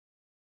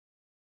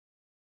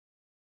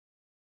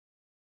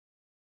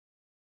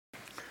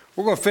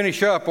We're going to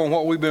finish up on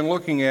what we've been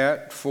looking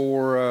at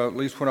for at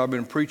least when I've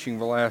been preaching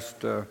the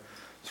last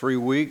 3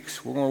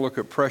 weeks. We're going to look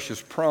at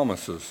precious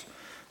promises.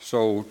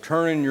 So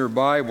turn in your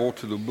Bible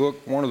to the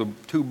book, one of the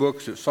two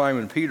books that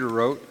Simon Peter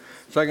wrote,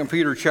 2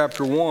 Peter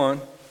chapter 1,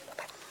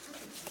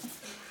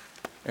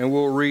 and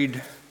we'll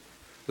read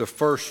the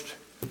first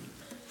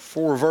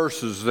 4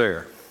 verses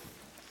there.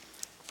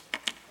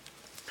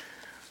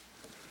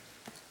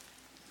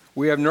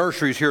 We have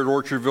nurseries here at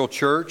Orchardville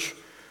Church,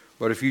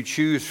 but if you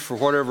choose for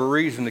whatever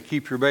reason to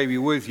keep your baby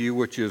with you,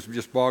 which is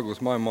just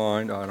boggles my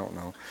mind, I don't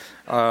know.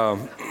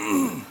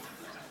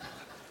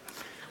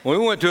 When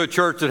we went to a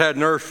church that had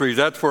nurseries,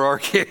 that's where our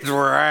kids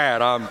were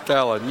at, I'm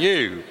telling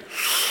you.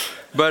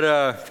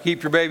 But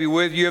keep your baby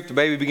with you. If the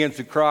baby begins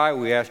to cry,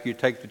 we ask you to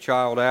take the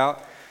child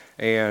out.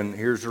 And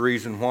here's the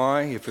reason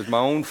why. If it's my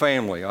own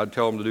family, I'd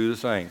tell them to do the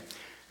same.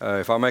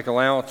 If I make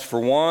allowance for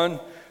 1,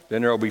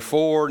 then there will be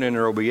 4, and then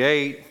there will be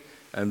 8.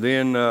 And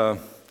then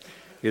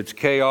it's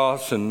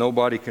chaos and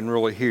nobody can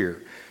really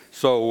hear.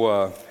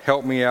 So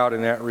help me out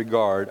in that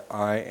regard,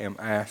 I am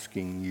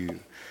asking you.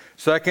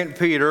 2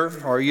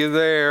 Peter, are you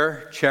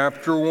there?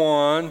 Chapter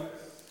 1,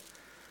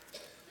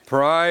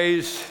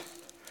 prize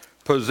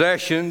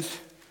possessions.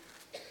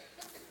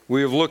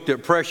 We have looked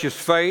at precious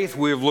faith.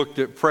 We have looked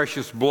at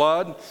precious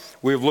blood.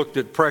 We have looked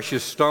at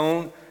precious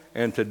stone.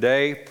 And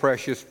today,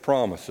 precious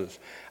promises.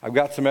 I've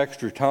got some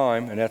extra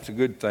time, and that's a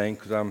good thing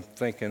because I'm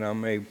thinking I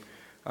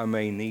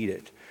may need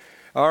it.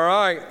 All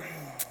right,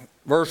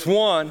 verse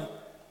 1,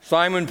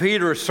 Simon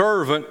Peter, a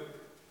servant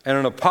and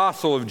an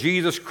apostle of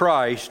Jesus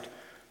Christ,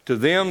 to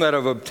them that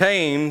have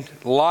obtained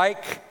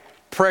like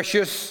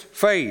precious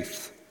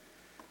faith.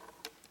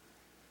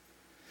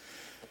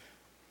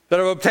 That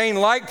have obtained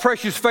like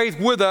precious faith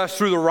with us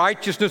through the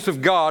righteousness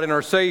of God and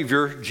our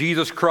Savior,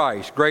 Jesus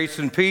Christ. Grace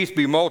and peace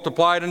be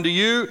multiplied unto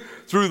you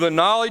through the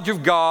knowledge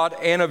of God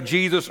and of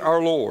Jesus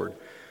our Lord,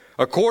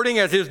 according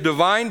as his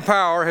divine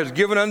power has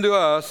given unto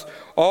us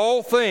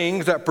all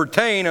things that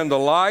pertain unto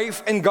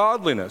life and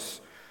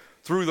godliness,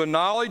 through the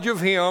knowledge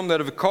of him that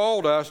hath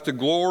called us to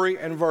glory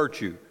and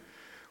virtue,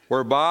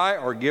 whereby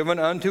are given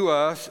unto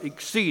us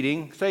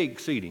exceeding, say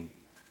exceeding.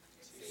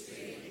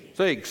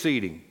 Say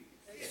exceeding.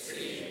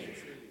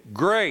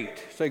 Great,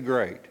 say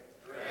great.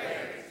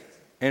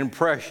 And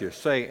precious,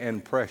 say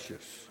and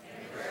precious.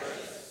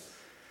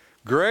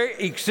 Great,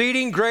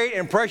 exceeding great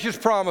and precious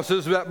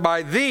promises, that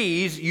by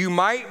these you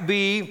might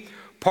be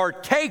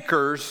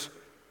partakers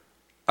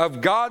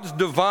of God's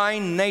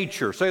divine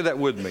nature. Say that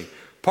with me.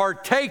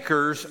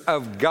 Partakers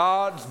of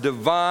God's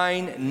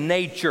divine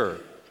nature.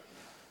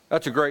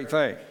 That's a great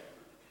thing.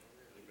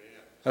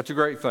 That's a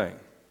great thing.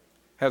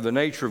 Have the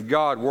nature of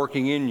God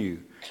working in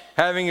you.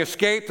 Having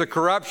escaped the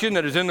corruption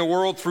that is in the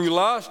world through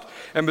lust,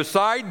 and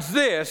besides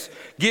this,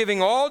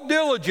 giving all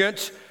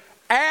diligence,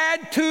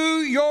 add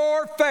to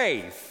your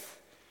faith.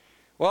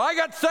 Well, I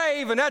got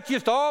saved, and that's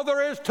just all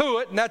there is to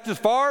it, and that's as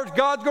far as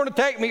God's going to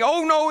take me.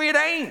 Oh, no, it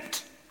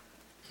ain't.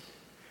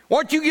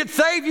 Once you get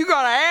saved, you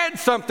got to add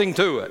something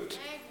to it.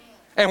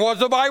 And what does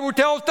the Bible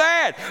tell us to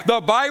add?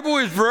 The Bible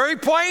is very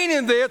plain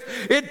in this.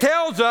 It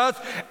tells us,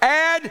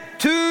 add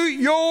to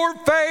your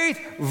faith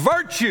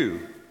virtue,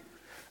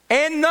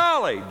 and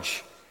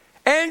knowledge,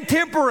 and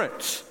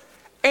temperance,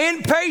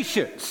 and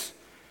patience,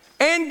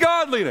 and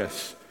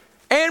godliness,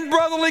 and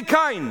brotherly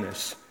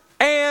kindness,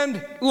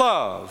 and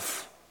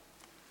love.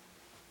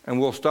 And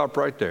we'll stop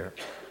right there.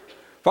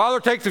 Father,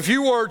 take the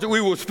few words that we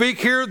will speak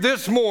here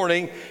this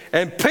morning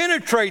and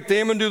penetrate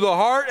them into the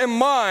heart and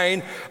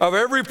mind of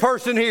every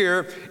person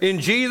here. In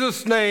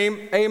Jesus'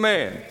 name,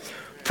 amen.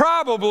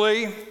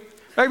 Probably,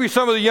 maybe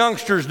some of the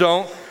youngsters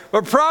don't,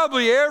 but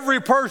probably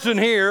every person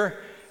here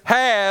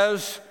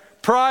has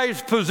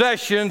prized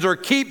possessions or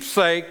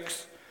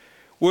keepsakes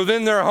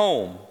within their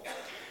home.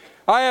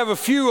 I have a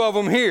few of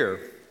them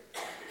here.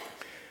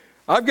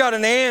 I've got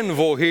an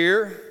anvil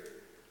here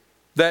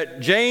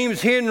that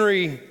James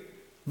Henry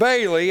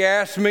Bailey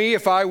asked me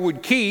if I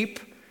would keep.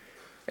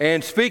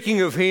 And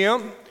speaking of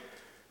him,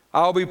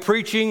 I'll be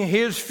preaching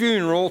his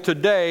funeral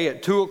today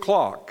at 2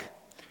 o'clock.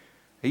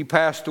 He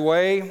passed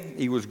away.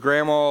 He was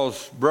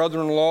Grandma's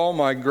brother-in-law,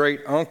 my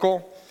great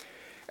uncle.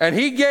 And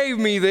he gave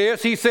me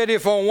this. He said,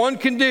 if on one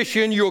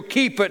condition, you'll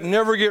keep it and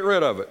never get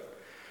rid of it.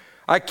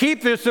 I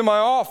keep this in my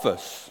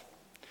office.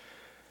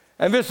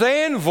 And this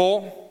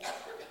anvil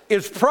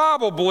is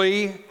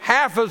probably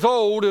half as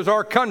old as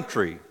our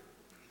country.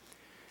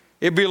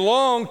 It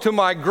belonged to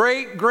my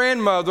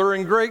great-grandmother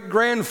and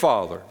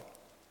great-grandfather,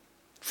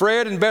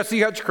 Fred and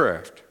Bessie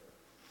Hutchcraft.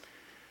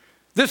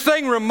 This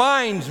thing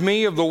reminds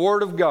me of the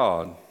Word of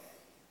God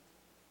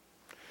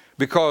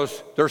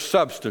because there's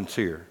substance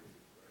here.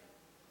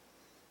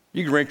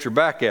 You can wrench your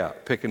back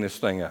out picking this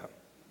thing up.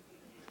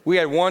 We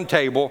had one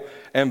table,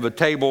 and the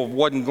table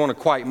wasn't going to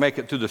quite make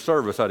it through the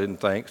service, I didn't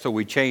think, so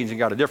we changed and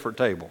got a different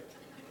table.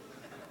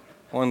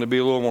 Wanted to be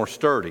a little more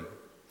sturdy.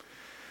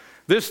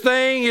 This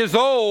thing is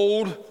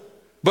old,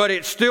 but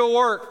it still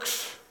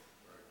works.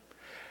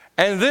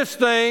 And this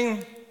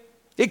thing,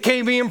 it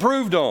can't be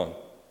improved on.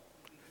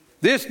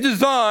 This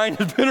design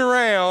has been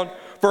around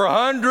for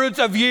hundreds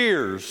of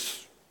years.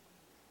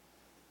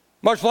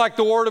 Much like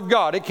the Word of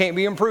God, it can't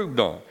be improved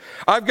on.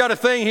 I've got a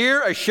thing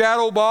here, a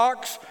shadow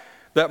box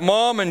that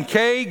Mom and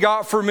Kay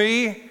got for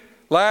me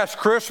last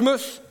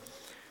Christmas.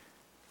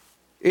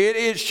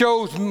 It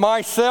shows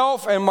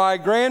myself and my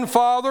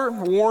grandfather,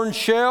 Warren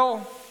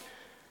Shell.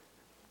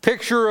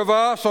 Picture of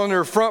us on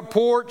their front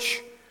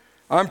porch.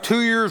 I'm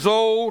 2 years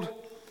old.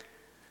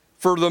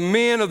 For the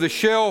men of the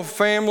Shell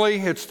family,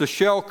 it's the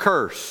Shell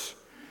curse.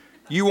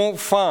 You won't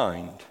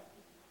find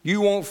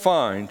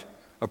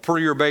a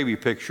prettier baby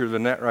picture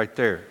than that right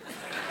there.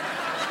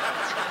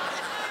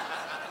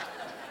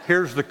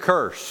 Here's the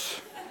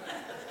curse.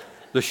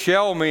 The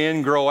Shell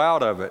men grow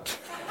out of it.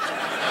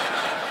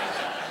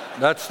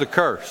 That's the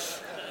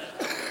curse.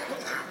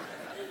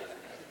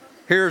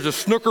 Here's a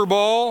snooker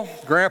ball.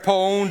 Grandpa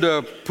owned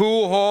a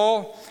pool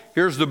hall.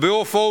 Here's the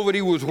billfold that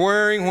he was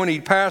wearing when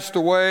he passed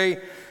away.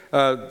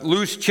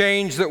 Loose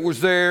change that was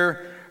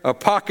there. A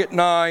pocket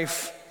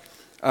knife.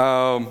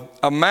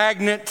 A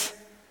magnet.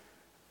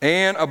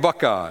 And a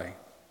Buckeye.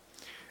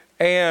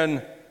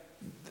 And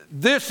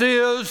this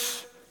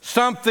is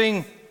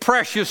something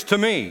precious to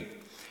me.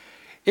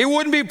 It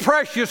wouldn't be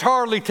precious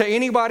hardly to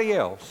anybody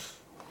else,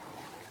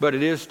 but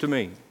it is to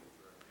me.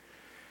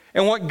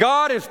 And what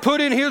God has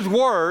put in His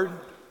Word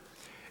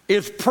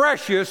is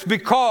precious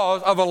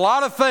because of a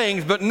lot of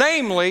things, but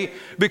namely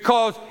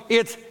because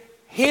it's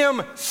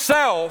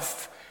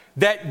Himself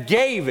that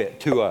gave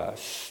it to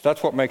us.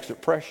 That's what makes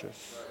it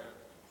precious.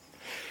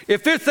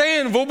 If this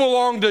anvil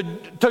belonged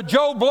to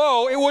Joe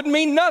Blow, it wouldn't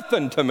mean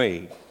nothing to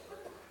me.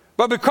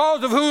 But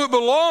because of who it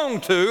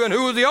belonged to and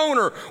who the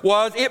owner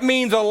was, it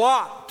means a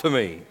lot to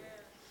me.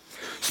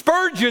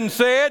 Spurgeon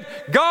said,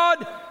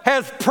 God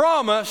has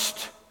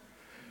promised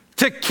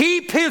to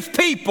keep His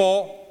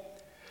people,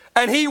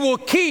 and He will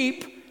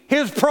keep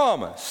His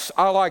promise.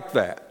 I like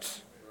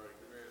that.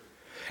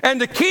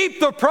 And to keep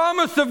the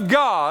promise of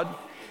God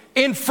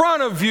in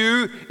front of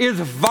you is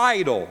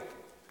vital.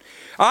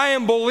 I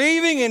am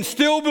believing and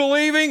still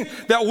believing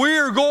that we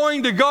are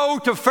going to go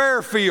to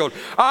Fairfield.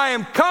 I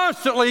am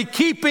constantly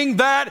keeping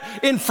that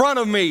in front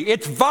of me.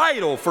 It's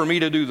vital for me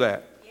to do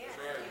that.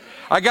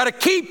 I got to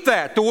keep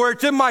that to where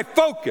it's in my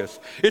focus.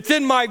 It's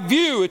in my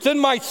view. It's in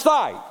my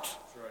sight.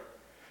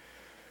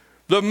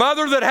 The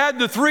mother that had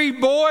the 3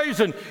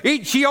 boys, and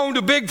she owned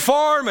a big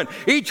farm, and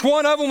each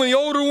one of them, when the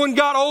older one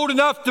got old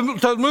enough to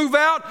move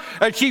out,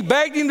 and she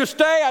begged him to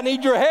stay. I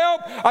need your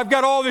help. I've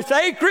got all this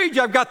acreage.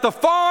 I've got the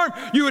farm.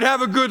 You would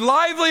have a good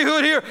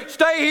livelihood here.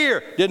 Stay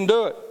here. Didn't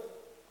do it.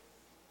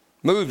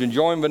 Moved and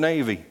joined the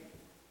Navy.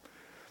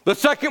 The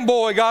second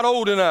boy got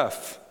old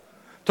enough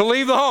to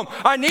leave the home.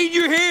 I need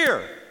you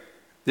here.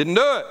 Didn't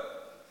do it.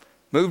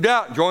 Moved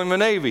out and joined the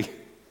Navy.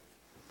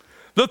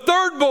 The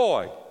third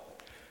boy,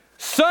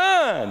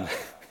 son,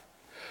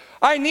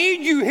 I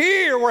need you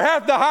here. We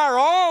have to hire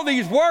all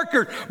these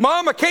workers.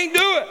 Mom, I can't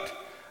do it.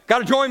 Got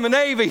to join the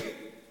Navy.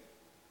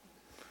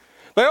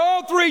 They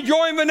all 3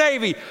 joined the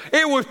Navy.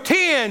 It was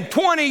 10,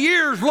 20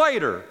 years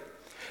later.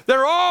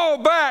 They're all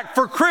back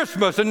for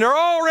Christmas, and they're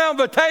all around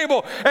the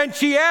table, and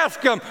she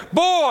asked them,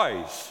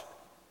 boys,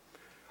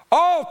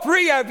 all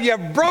 3 of you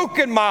have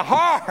broken my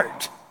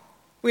heart.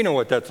 We know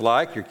what that's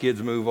like. Your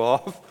kids move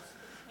off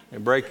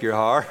and break your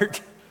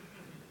heart.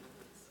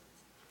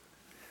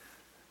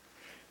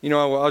 You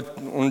know,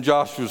 when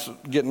Josh was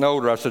getting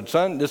older, I said,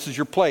 son, this is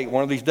your plate.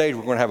 One of these days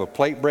we're going to have a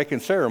plate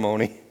breaking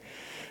ceremony.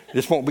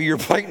 This won't be your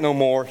plate no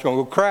more. It's going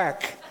to go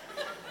crack.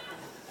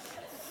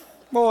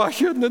 Boy, I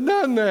shouldn't have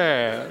done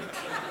that.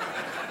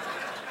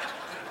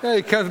 Yeah,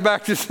 he comes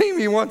back to see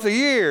me once a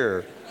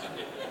year.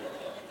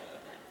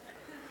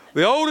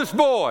 The oldest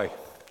boy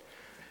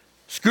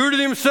scooted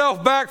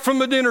himself back from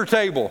the dinner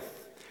table,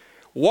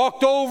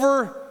 walked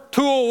over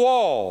to a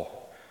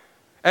wall.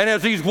 And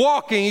as he's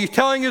walking, he's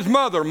telling his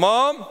mother,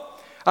 Mom,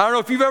 I don't know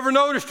if you've ever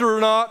noticed it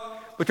or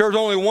not, but there's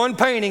only one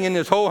painting in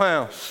this whole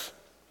house.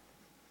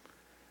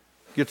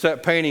 Gets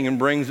that painting and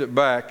brings it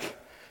back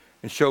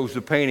and shows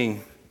the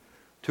painting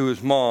to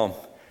his mom.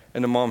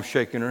 And the mom's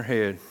shaking her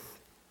head.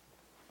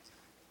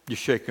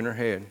 Just shaking her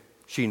head.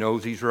 She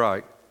knows he's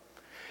right.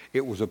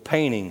 It was a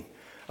painting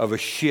of a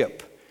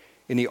ship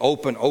in the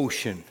open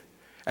ocean.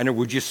 And there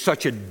was just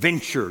such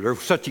adventure, there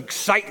was such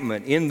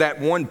excitement in that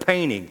one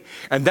painting.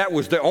 And that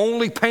was the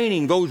only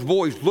painting those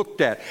boys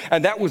looked at.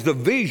 And that was the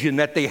vision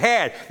that they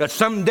had, that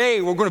someday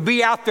we're going to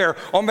be out there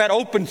on that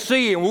open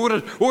sea and we're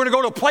going to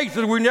go to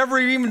places we never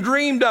even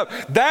dreamed of.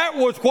 That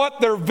was what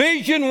their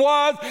vision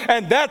was,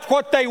 and that's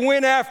what they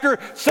went after.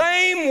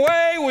 Same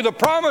way with the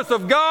promise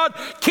of God.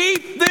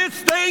 Keep this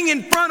thing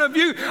in front of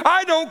you.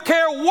 I don't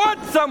care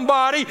what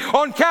somebody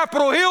on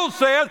Capitol Hill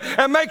says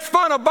and makes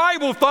fun of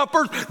Bible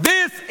thumpers.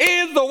 This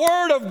is the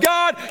Word of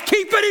God.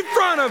 Keep it in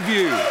front of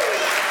you.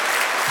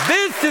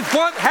 This is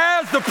what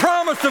has the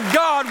promise of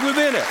God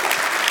within it.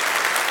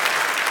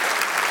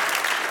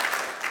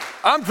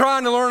 I'm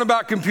trying to learn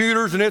about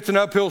computers, and it's an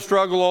uphill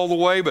struggle all the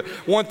way. But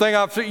one thing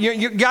I've seen,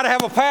 you got to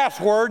have a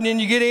password, and then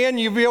you get in, and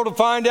you'll be able to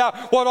find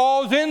out what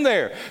all is in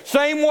there.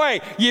 Same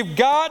way, you've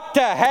got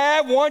to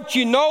have, once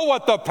you know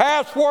what the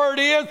password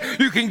is,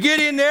 you can get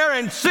in there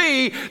and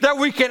see that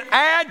we can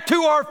add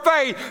to our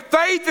faith.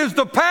 Faith is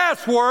the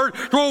password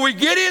to where we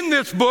get in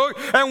this book,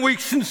 and we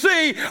can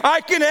see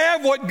I can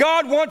have what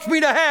God wants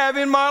me to have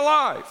in my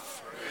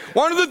life.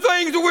 One of the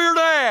things that we're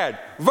to add,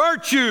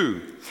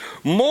 virtue.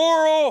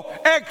 Moral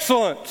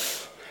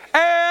excellence.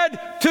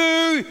 Add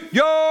to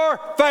your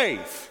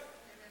faith.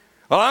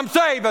 Well, I'm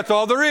saved, that's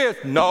all there is.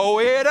 No,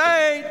 it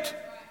ain't.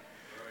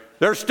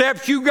 There's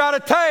steps you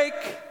got to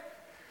take.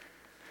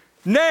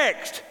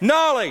 Next,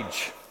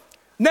 knowledge.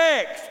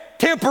 Next,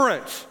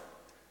 temperance.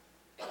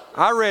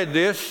 I read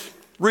this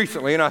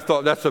recently and I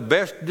thought that's the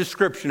best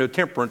description of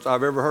temperance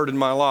I've ever heard in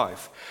my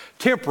life.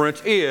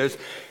 Temperance is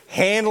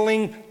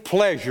handling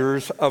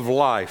pleasures of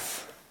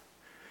life.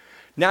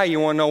 Now you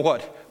want to know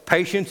what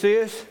patience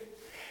is?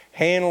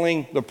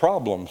 Handling the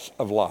problems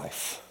of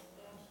life.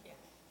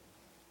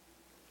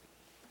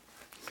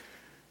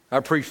 I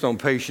preached on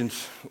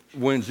patience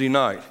Wednesday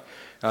night.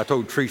 I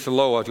told Teresa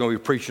Lowe I was going to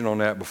be preaching on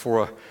that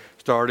before I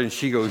started, and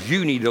she goes,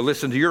 "You need to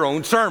listen to your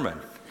own sermon."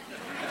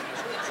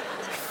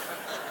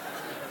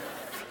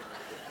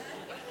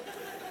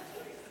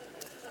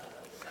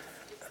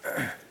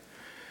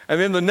 And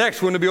then the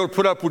next one to be able to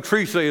put up with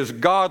Teresa is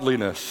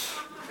godliness.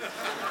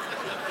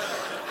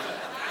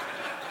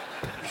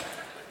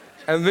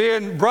 And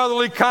then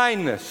brotherly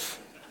kindness,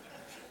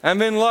 and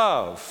then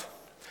love.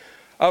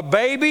 A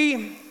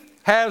baby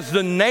has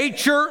the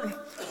nature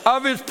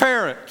of his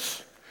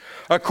parents.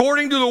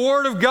 According to the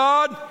Word of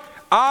God,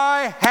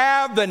 I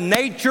have the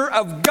nature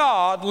of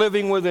God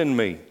living within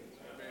me.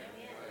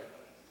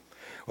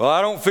 Well,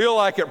 I don't feel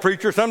like it,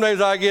 preacher. Some days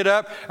I get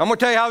up. I'm going to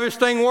tell you how this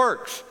thing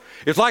works.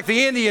 It's like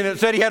the Indian that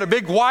said he had a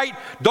big white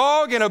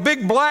dog and a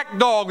big black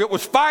dog that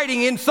was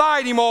fighting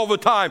inside him all the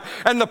time.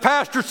 And the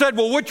pastor said,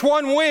 "Well, which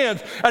one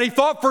wins?" And he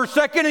thought for a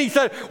second and he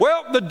said,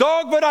 "Well, the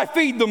dog that I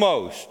feed the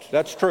most."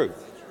 That's true.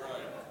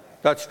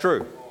 That's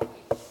true.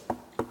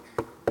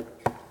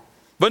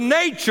 But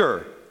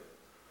nature,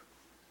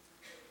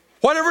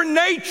 whatever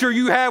nature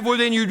you have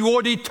within you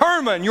will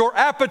determine your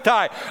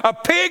appetite. A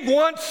pig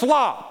wants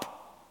slop.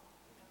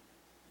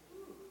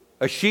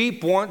 A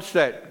sheep wants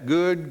that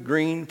good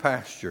green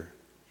pasture.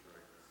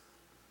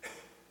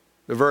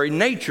 The very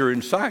nature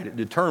inside it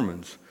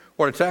determines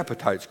what its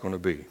appetite's going to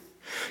be.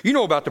 You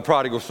know about the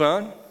prodigal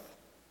son.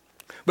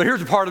 But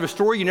here's a part of the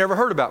story you never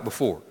heard about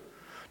before.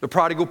 The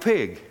prodigal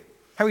pig.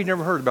 How have you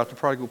never heard about the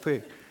prodigal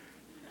pig?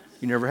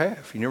 You never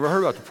have. You never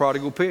heard about the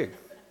prodigal pig.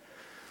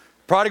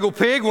 Prodigal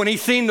pig, when he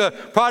seen the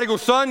prodigal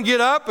son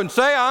get up and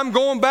say, "I'm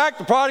going back,"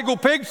 the prodigal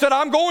pig said,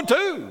 "I'm going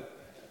too."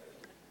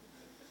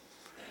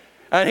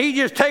 And he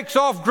just takes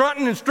off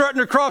grunting and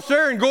strutting across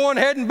there and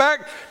heading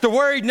back to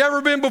where he'd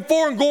never been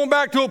before and going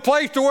back to a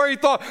place to where he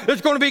thought there's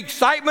going to be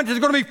excitement, there's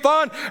going to be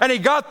fun. And he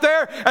got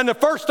there and the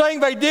first thing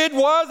they did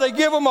was they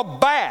give him a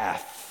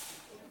bath.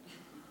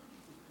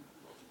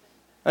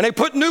 And they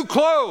put new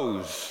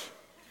clothes.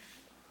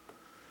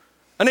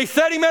 And they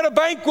set him at a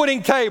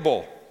banqueting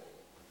table.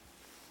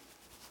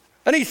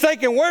 And he's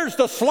thinking, where's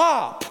the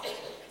slop?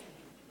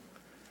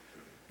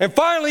 And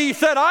finally he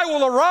said, "I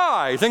will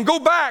arise and go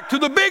back to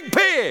the big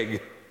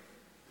pig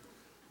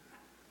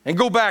and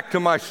go back to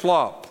my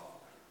slop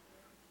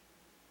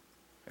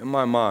and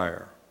my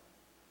mire."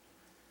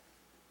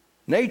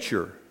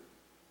 Nature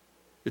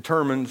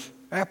determines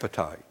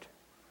appetite.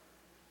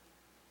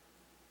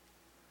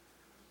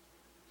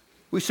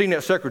 We've seen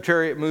that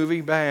Secretariat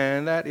movie.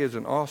 Man, that is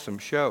an awesome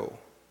show.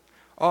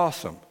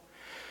 Awesome.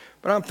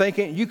 But I'm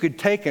thinking you could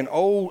take an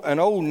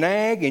old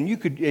nag and you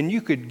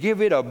could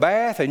give it a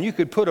bath and you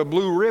could put a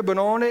blue ribbon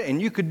on it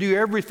and you could do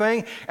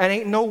everything and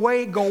ain't no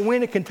way it gonna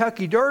win a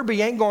Kentucky Derby.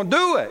 You ain't gonna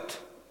do it.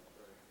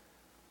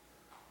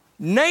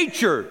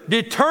 Nature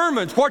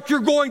determines what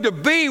you're going to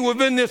be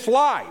within this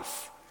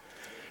life.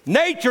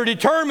 Nature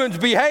determines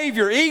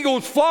behavior.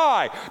 Eagles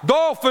fly,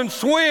 dolphins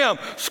swim,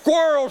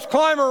 squirrels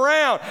climb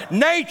around.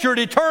 Nature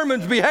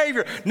determines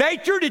behavior.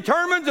 Nature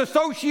determines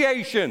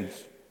associations.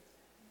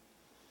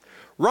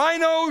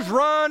 Rhinos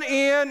run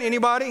in,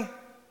 anybody?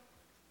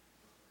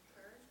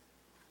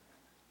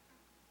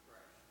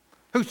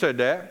 Who said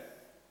that?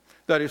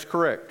 That is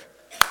correct.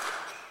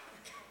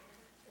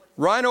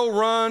 Rhino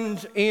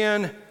runs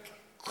in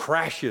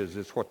crashes,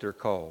 is what they're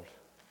called.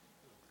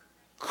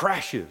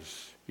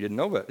 Crashes. You didn't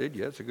know that, did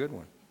you? That's a good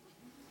one.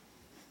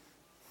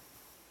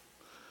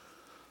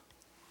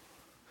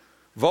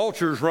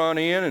 Vultures run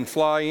in and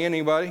fly in,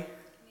 anybody?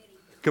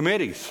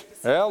 Committees.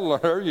 Well,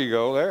 there you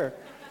go, there.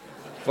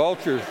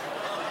 Vultures.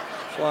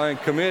 Flying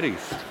committees.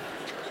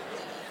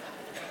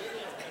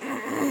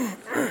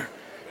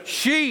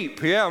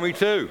 Sheep, yeah, me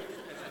too.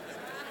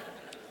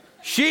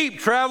 Sheep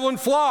travel in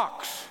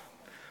flocks.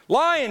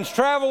 Lions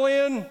travel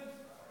in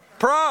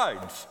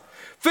prides.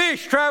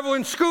 Fish travel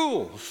in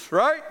schools,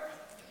 right?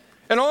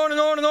 And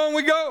on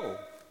we go.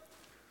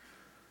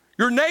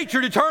 Your nature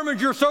determines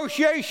your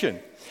association.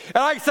 And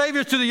I say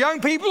this to the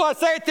young people, I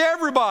say it to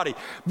everybody.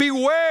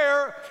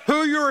 Beware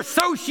who your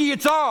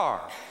associates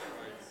are.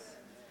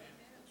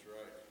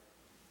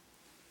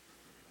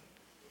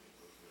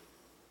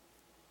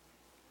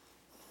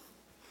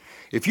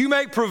 If you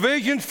make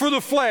provisions for the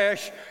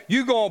flesh,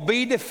 you're going to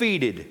be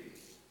defeated.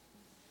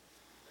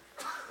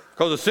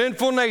 Because the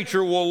sinful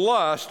nature will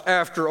lust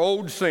after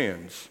old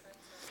sins.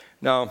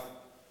 Now,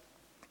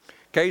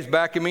 Kay's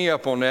backing me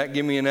up on that,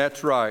 give me an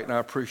that's right, and I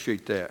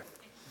appreciate that.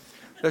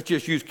 Let's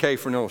just use Kay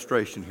for an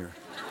illustration here.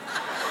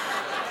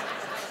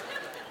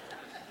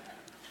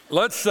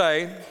 Let's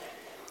say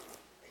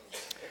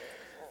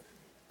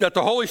that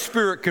the Holy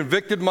Spirit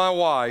convicted my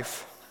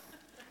wife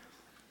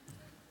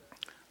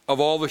of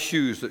all the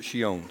shoes that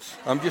she owns.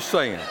 I'm just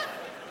saying.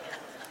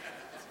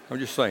 I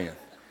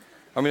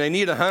mean, they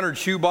need 100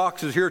 shoe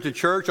boxes here at the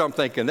church. I'm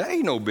thinking, that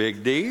ain't no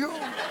big deal.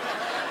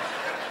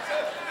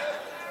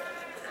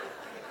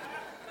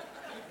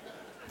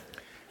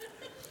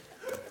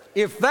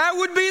 If that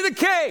would be the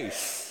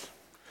case,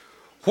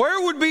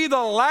 where would be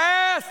the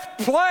last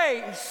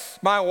place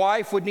my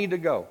wife would need to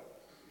go?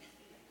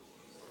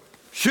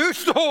 Shoe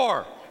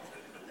store.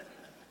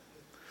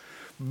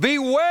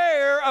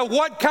 Beware of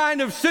what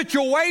kind of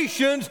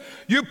situations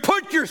you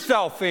put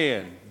yourself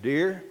in,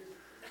 dear.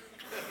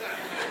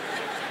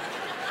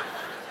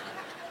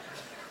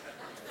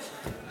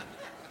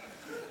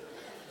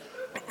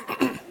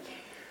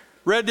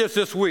 Read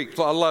this week,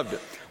 so I loved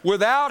it.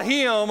 Without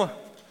him,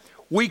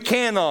 we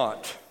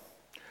cannot.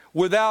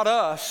 Without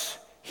us,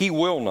 he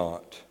will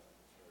not.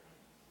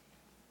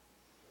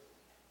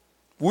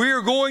 We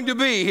are going to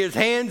be his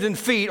hands and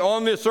feet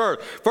on this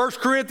earth. 1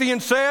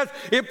 Corinthians says,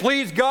 it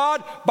pleased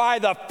God by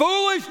the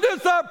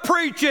foolishness of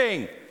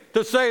preaching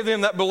to save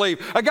them that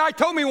believe. A guy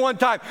told me one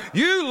time,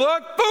 you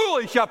look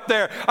foolish up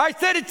there. I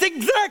said, it's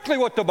exactly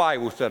what the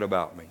Bible said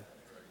about me.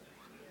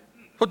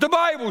 What the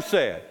Bible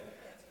said.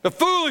 The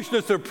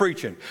foolishness of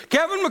preaching.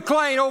 Kevin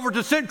McLean over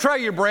to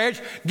Centralia Branch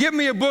gave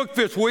me a book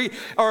this week,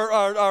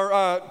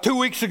 or 2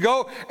 weeks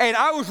ago, and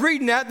I was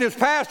reading that this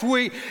past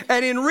week,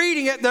 and in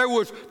reading it, there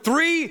was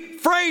 3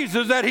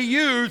 phrases that he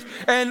used,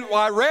 and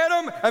I read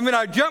them, and then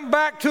I jumped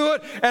back to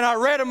it, and I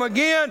read them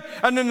again,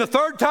 and then the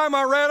third time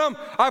I read them,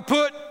 I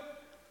put,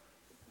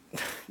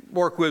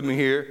 work with me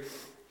here,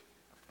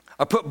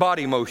 I put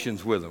body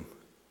motions with them.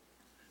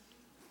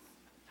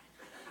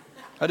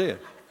 I did.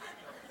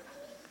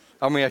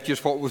 I mean, that's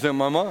just what was in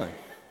my mind.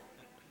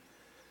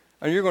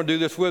 And you're going to do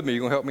this with me. You're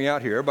going to help me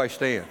out here. Everybody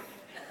stand.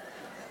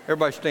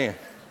 Everybody stand.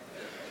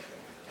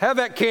 Have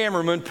that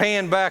cameraman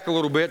pan back a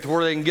little bit to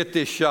where they can get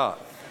this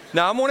shot.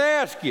 Now, I'm going to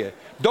ask you,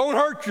 don't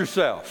hurt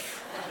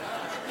yourself.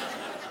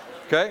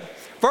 Okay?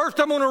 First,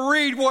 I'm going to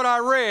read what I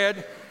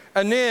read,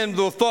 and then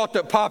the thought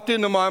that popped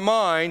into my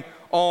mind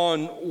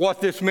on what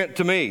this meant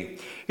to me.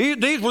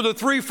 These were the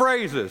 3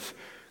 phrases.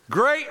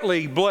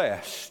 Greatly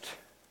blessed,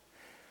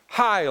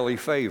 highly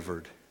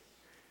favored,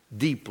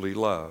 deeply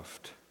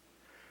loved.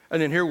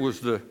 And then here was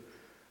the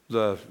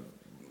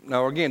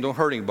now again, don't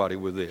hurt anybody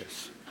with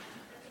this.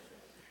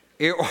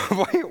 It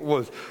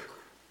was,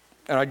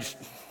 and I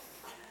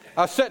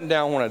was sitting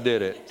down when I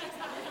did it,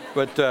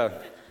 but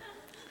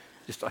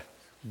just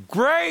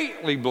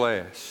greatly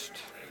blessed.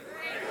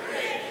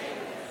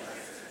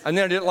 And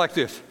then I did it like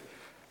this,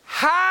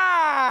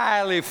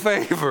 highly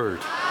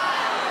favored.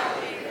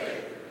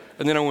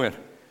 And then I went,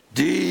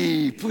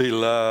 deeply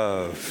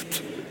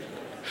loved.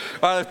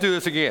 All right, let's do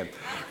this again.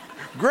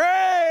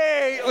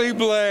 Greatly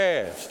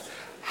blessed,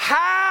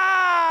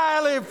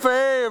 highly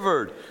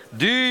favored,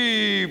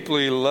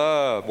 deeply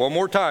loved. One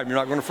more time, you're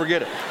not going to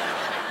forget it.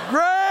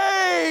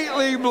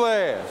 Greatly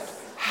blessed,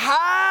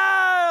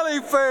 highly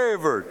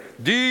favored,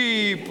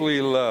 deeply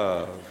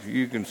loved.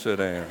 You can sit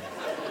down.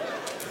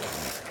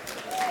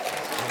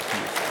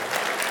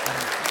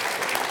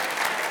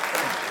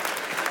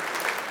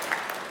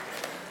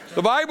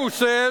 The Bible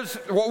says,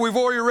 what we've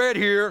already read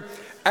here,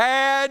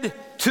 add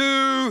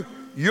to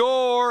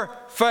your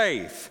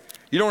faith.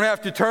 You don't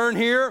have to turn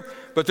here,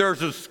 but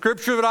there's a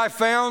scripture that I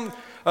found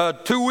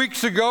 2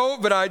 weeks ago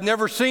that I'd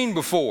never seen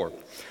before.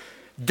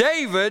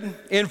 David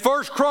in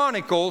 1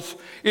 Chronicles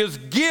is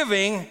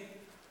giving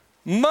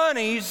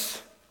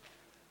monies,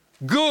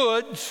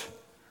 goods,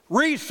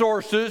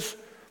 resources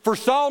for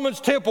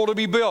Solomon's temple to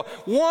be built.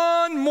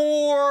 One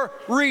more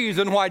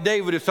reason why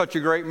David is such a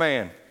great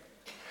man.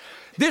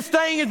 This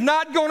thing is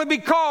not going to be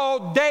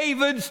called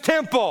David's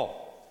temple.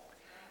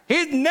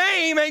 His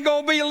name ain't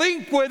going to be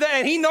linked with it,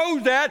 and he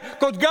knows that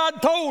because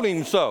God told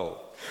him so.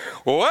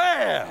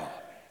 Well,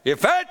 if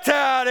that's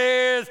how it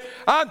is,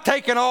 I'm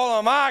taking all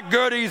of my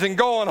goodies and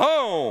going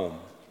home.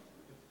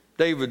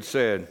 David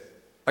said,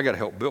 I got to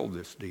help build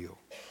this deal.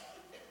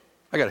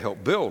 I got to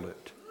help build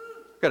it.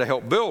 I got to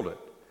help build it.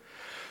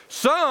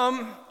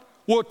 Some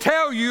will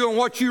tell you in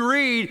what you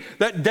read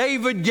that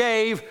David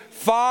gave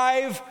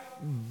 $5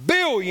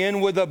 billion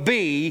with a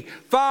B,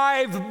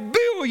 $5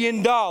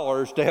 billion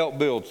to help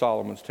build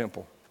Solomon's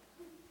temple.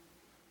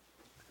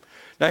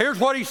 Now here's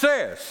what he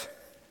says.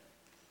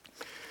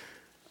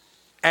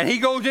 And he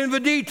goes into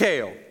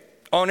detail.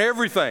 on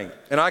everything.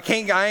 And I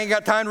ain't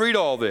got time to read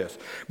all this.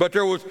 But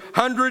there was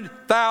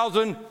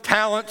 100,000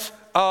 talents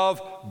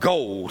of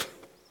gold.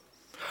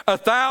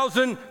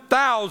 1,000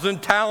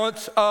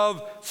 talents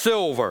of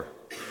silver.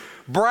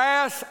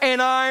 Brass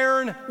and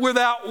iron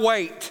without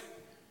weight.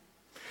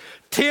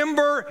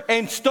 Timber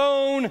and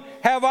stone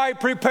have I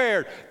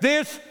prepared.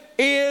 This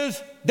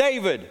is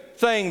David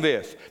saying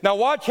this. Now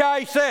watch how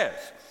he says.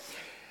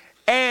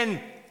 And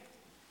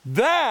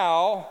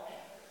thou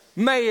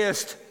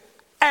mayest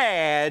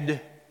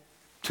add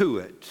to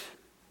it.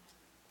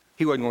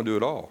 He wasn't going to do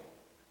it all.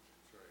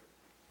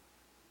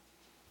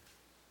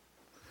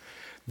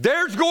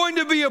 There's going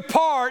to be a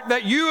part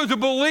that you as a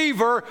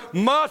believer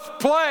must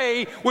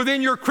play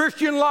within your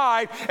Christian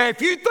life. And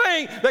if you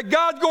think that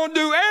God's going to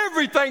do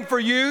everything for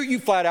you, you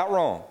flat out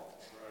wrong.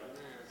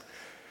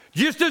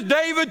 Just as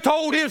David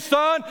told his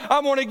son,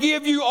 I'm going to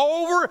give you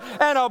over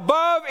and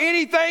above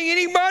anything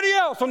anybody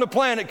else on the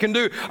planet can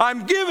do.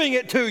 I'm giving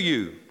it to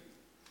you.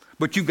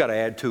 But you've got to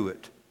add to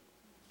it.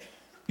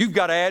 You've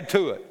got to add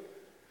to it.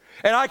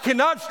 And I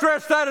cannot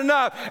stress that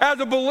enough. As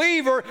a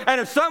believer and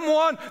as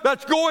someone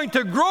that's going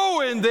to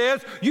grow in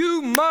this,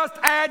 you must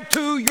add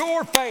to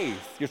your faith.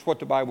 Just what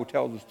the Bible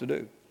tells us to do.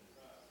 You've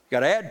got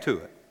to add to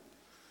it.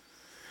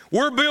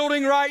 We're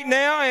building right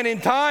now, and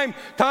in time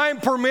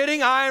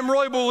permitting, I am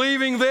really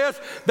believing this,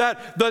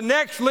 that the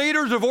next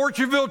leaders of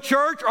Orchardville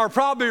Church are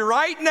probably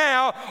right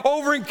now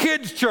over in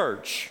Kids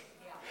Church.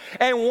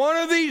 And one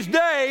of these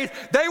days,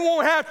 they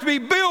won't have to be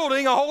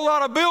building a whole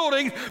lot of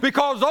buildings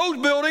because those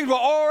buildings will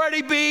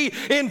already be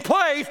in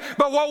place.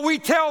 But what we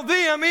tell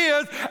them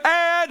is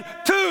add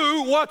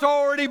to what's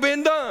already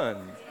been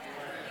done.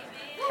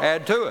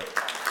 Add to it.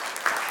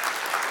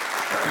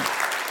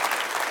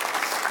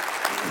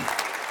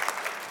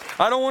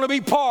 I don't want to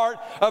be part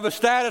of a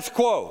status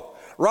quo.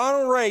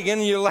 Ronald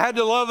Reagan, you had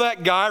to love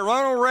that guy.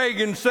 Ronald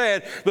Reagan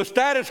said the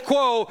status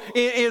quo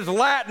is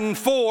Latin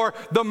for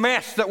the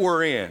mess that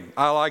we're in.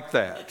 I like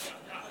that.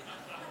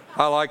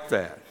 I like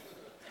that.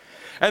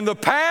 And the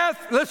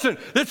path, listen,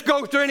 this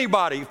goes to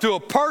anybody, to a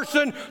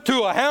person,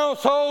 to a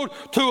household,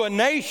 to a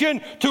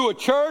nation, to a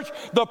church.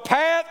 The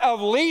path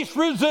of least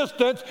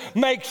resistance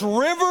makes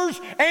rivers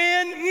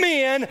and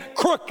men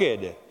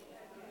crooked.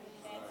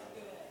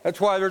 That's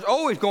why there's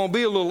always going to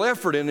be a little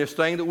effort in this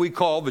thing that we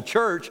call the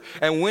church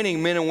and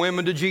winning men and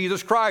women to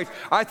Jesus Christ.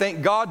 I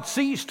think God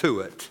sees to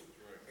it.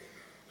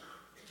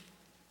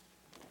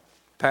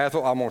 I'm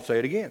going to say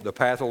it again. The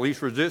path of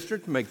least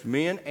resistance makes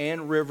men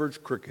and rivers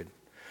crooked.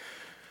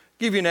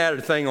 Give you an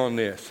added thing on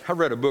this. I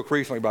read a book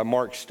recently by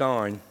Mark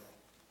Stein,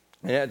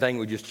 and that thing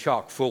was just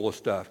chock full of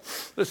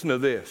stuff. Listen to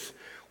this.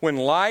 When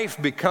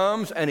life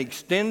becomes an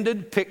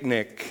extended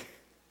picnic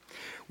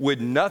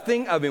with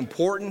nothing of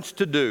importance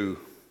to do,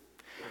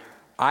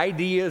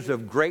 ideas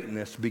of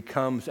greatness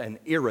becomes an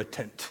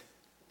irritant.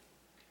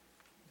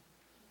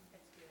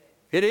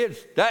 It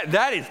is.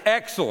 That is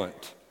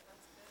excellent.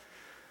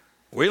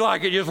 We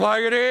like it just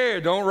like it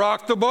is. Don't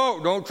rock the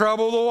boat. Don't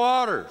trouble the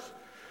waters.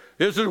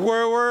 This is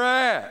where we're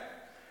at.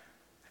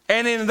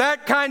 And in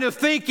that kind of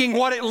thinking,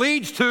 what it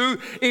leads to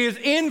is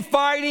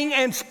infighting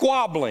and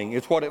squabbling.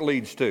 It's what it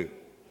leads to.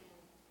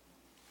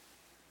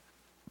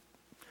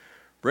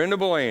 Brenda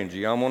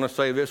Belangi, I'm going to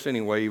say this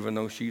anyway, even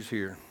though she's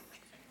here.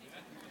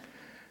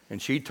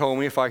 And she told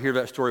me if I hear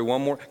that story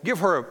one more, give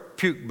her a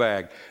puke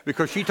bag.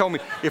 Because she told me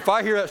if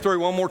I hear that story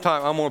one more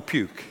time, I'm going to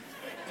puke.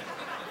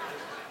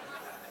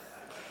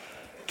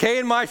 Kay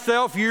and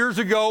myself years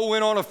ago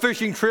went on a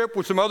fishing trip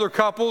with some other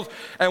couples,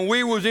 and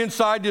we was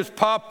inside this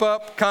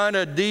pop-up kind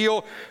of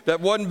deal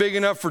that wasn't big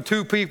enough for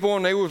two people,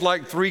 and there was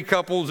like 3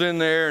 couples in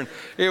there, and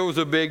it was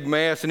a big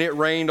mess, and it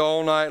rained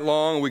all night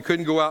long, and we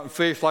couldn't go out and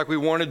fish like we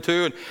wanted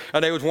to,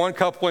 and there was one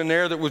couple in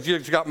there that was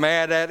just got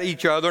mad at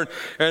each other,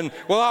 and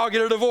well, I'll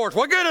get a divorce.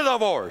 Well, get a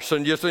divorce.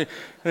 And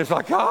it's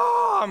like,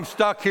 I'm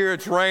stuck here,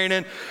 it's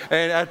raining.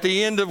 And at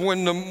the end of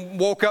when I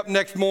woke up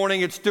next morning,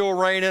 it's still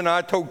raining.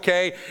 I told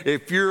Kay,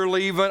 if you're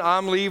leaving,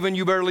 I'm leaving.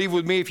 You better leave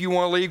with me if you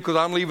want to leave, because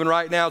I'm leaving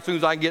right now as soon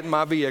as I can get in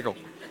my vehicle.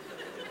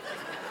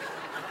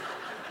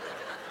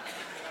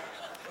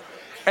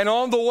 And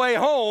on the way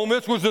home,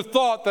 this was the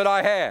thought that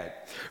I had.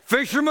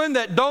 Fishermen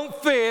that don't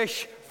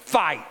fish,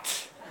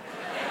 fight.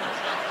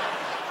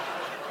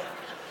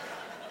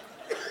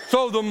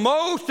 So the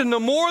most and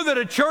the more that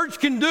a church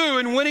can do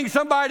in winning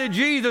somebody to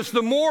Jesus,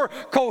 the more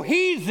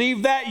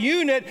cohesive that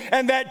unit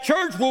and that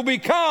church will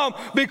become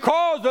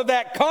because of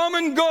that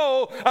common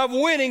goal of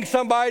winning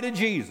somebody to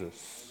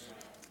Jesus.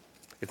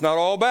 It's not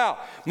all about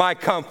my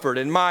comfort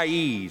and my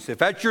ease. If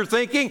that's your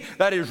thinking,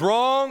 that is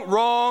wrong,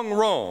 wrong,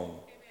 wrong.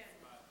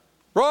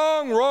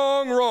 Wrong,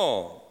 wrong,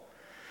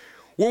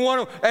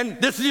 wrong.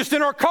 And this is just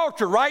in our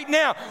culture right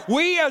now.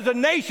 We as a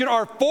nation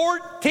are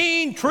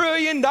 $14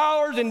 trillion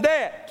in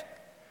debt.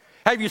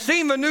 Have you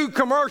seen the new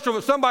commercial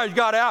that somebody's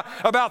got out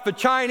about the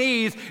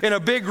Chinese in a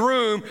big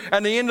room,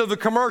 and the end of the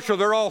commercial,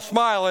 they're all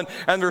smiling,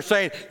 and they're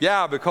saying,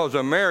 yeah, because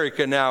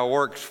America now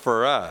works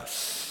for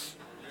us.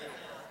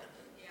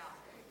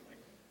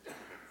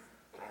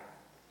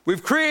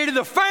 We've created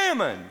a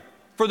famine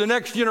for the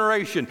next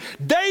generation.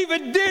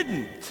 David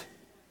didn't.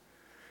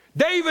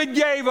 David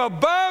gave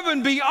above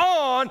and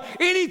beyond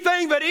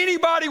anything that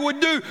anybody would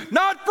do,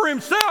 not for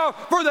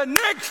himself, for the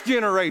next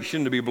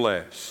generation to be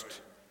blessed.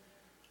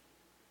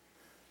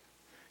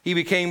 He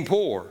became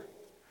poor.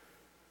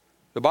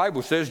 The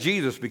Bible says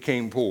Jesus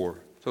became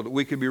poor so that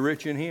we could be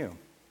rich in him.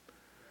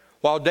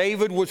 While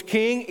David was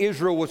king,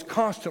 Israel was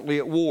constantly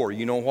at war.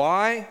 You know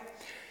why?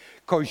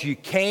 Because you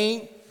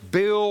can't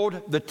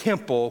build the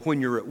temple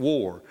when you're at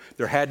war.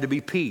 There had to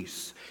be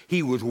peace.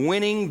 He was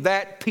winning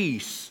that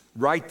peace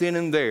right then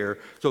and there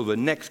so the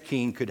next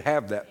king could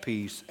have that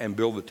peace and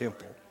build the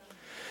temple.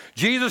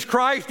 Jesus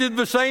Christ did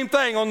the same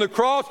thing. On the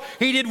cross,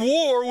 he did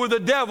war with the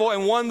devil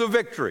and won the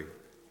victory.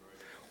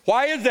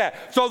 Why is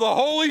that? So the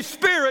Holy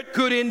Spirit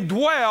could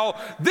indwell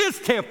this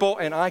temple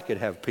and I could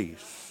have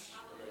peace.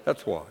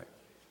 That's why.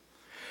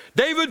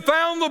 David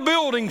found the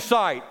building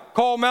site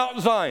called Mount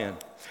Zion.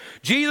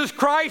 Jesus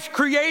Christ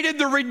created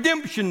the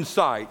redemption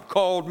site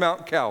called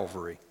Mount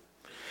Calvary.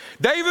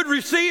 David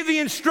received the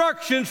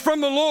instructions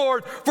from the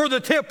Lord for the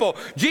temple.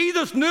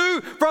 Jesus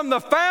knew from the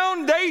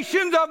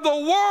foundations of the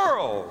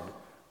world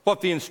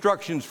what the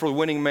instructions for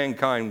winning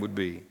mankind would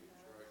be.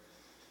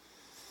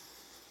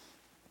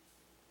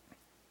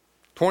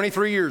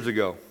 23 years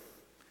ago,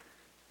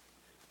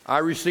 I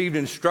received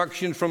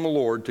instructions from the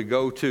Lord to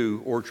go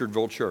to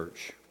Orchardville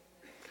Church.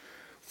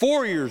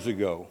 4 years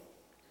ago,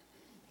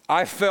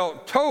 I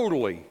felt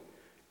totally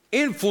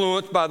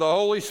influenced by the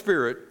Holy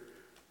Spirit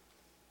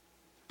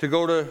to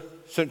go to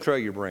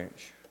Centralia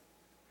branch.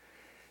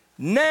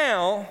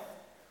 Now,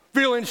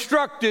 feel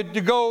instructed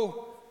to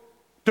go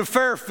to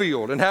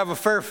Fairfield and have a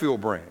Fairfield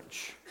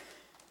branch.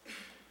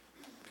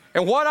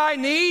 And what I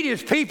need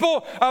is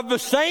people of the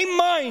same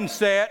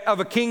mindset of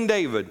a King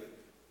David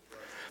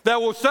that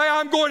will say,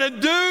 I'm going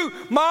to do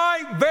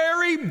my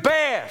very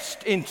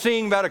best in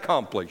seeing that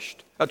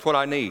accomplished. That's what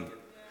I need.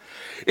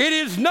 It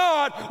is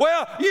not,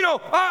 well,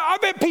 I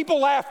bet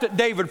people laughed at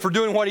David for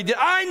doing what he did.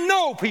 I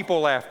know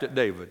people laughed at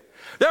David.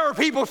 There were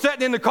people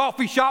sitting in the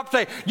coffee shop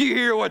saying, do you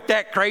hear what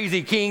that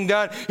crazy king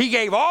done? He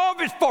gave all of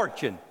his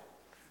fortune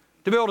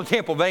to build a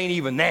temple that ain't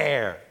even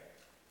there.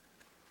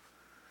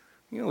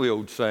 You know the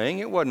old saying,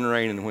 it wasn't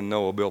raining when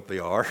Noah built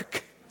the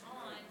ark.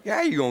 Yeah,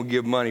 how you going to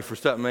give money for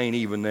something that ain't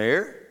even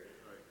there?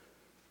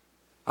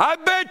 I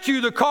bet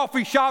you the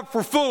coffee shops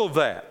were full of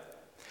that.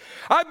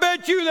 I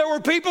bet you there were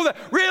people that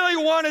really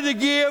wanted to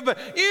give, but,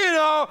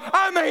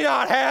 I may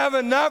not have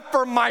enough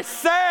for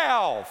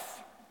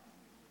myself.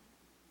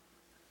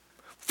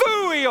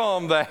 Phooey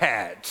on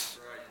that.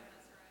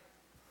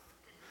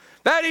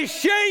 That is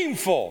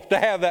shameful to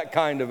have that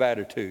kind of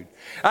attitude.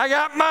 I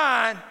got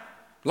mine.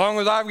 As long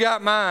as I've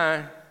got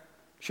mine,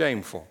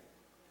 shameful.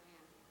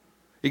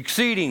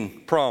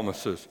 Exceeding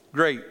promises,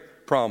 great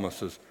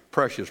promises,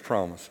 precious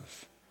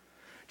promises.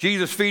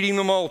 Jesus feeding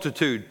the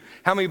multitude.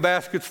 How many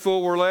baskets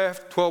full were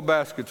left? 12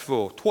 baskets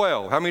full.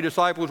 12. How many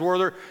disciples were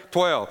there?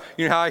 12.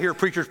 You know how I hear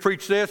preachers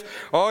preach this?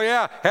 Oh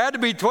yeah, had to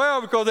be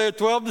 12 because they had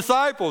 12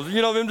 disciples.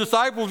 Them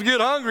disciples get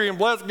hungry and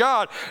bless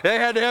God. They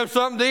had to have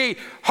something to eat.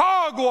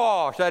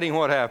 Hogwash. That ain't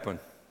what happened.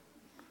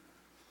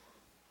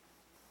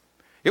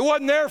 It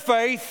wasn't their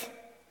faith.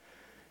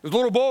 It was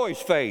little boy's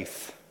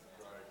faith.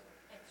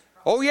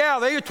 Oh yeah,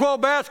 they had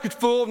 12 baskets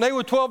full and they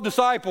were 12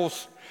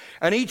 disciples.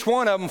 And each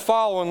one of them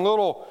following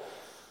little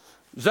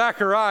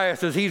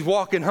Zacharias as he's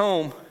walking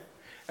home,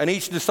 and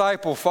each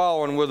disciple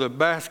following with a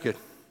basket.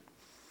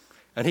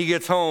 And he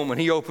gets home and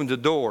he opens the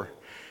door,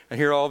 and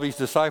here all these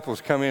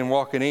disciples come in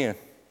walking in.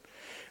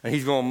 And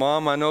he's going,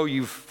 Mom, I know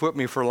you've put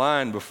me for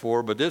lying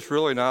before, but this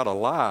really not a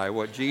lie,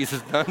 what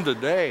Jesus done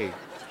today.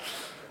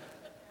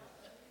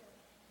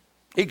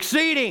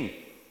 Exceeding.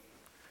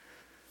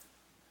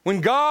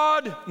 When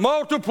God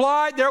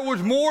multiplied, there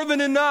was more than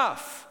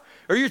enough.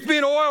 There used to be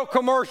an oil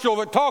commercial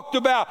that talked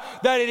about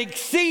that it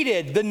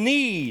exceeded the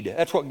need.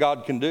 That's what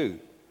God can do.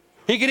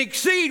 He can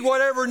exceed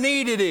whatever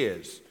need it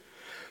is.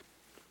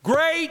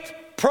 Great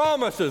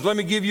promises. Let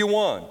me give you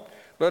one.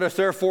 Let us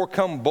therefore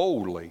come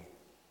boldly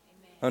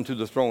unto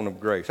the throne of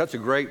grace. That's a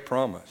great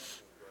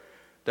promise.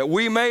 That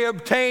we may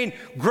obtain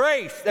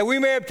grace, that we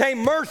may obtain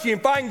mercy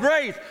and find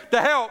grace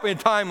to help in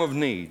time of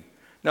need.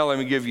 Now let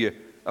me give you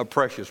a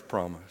precious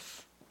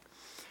promise.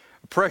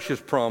 A precious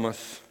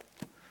promise.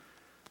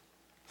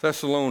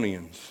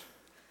 Thessalonians.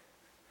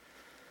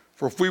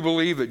 For if we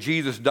believe that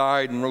Jesus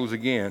died and rose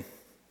again,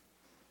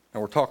 and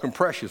we're talking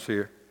precious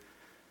here,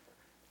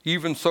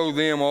 even so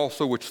them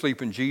also which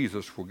sleep in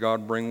Jesus will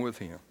God bring with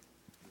him.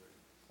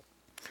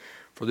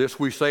 For this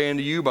we say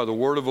unto you by the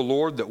word of the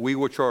Lord, that we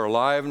which are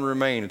alive and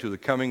remain unto the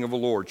coming of the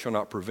Lord shall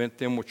not prevent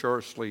them which are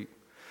asleep.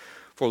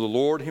 For the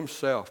Lord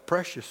himself,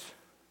 precious,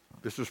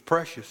 this is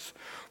precious,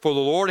 for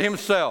the Lord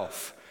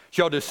himself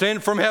shall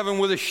descend from heaven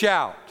with a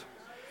shout,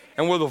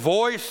 and with the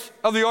voice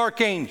of the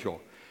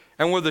archangel,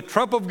 and with the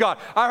trump of God.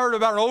 I heard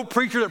about an old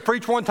preacher that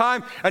preached one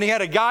time, and he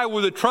had a guy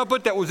with a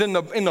trumpet that was in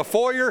the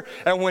foyer,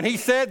 and when he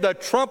said the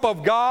trump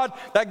of God,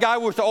 that guy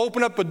was to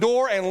open up the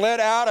door and let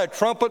out a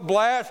trumpet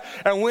blast,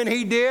 and when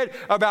he did,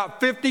 about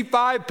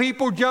 55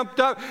 people jumped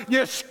up,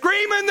 just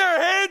screaming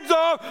their heads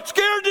off,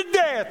 scared to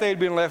death they'd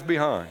been left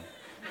behind.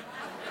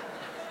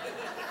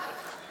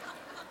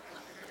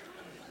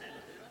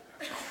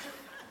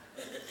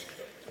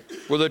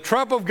 With the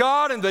trump of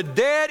God, and the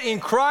dead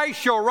in Christ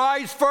shall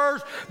rise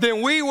first.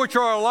 Then we which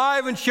are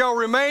alive and shall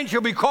remain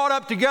shall be caught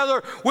up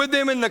together with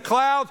them in the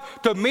clouds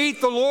to meet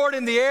the Lord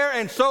in the air,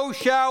 and so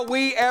shall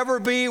we ever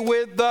be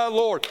with the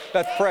Lord.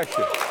 That's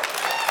precious.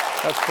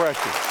 That's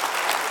precious.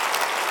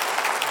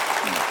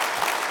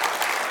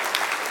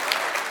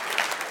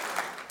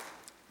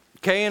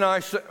 Kay and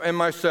I and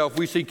myself,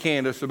 we see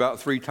Candace about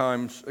 3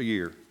 times a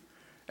year.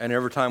 And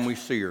every time we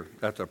see her,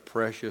 that's a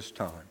precious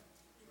time.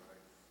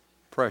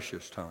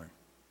 Precious time.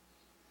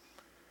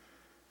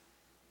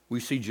 We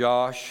see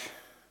Josh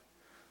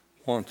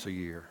once a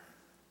year,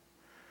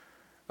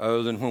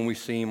 other than when we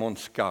see him on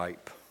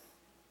Skype.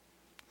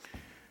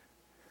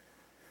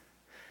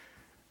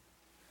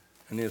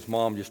 And his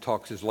mom just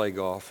talks his leg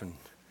off and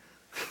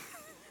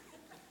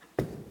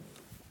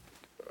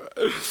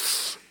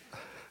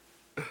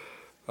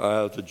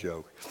that's a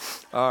joke.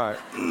 All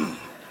right,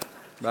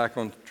 back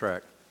on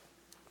track.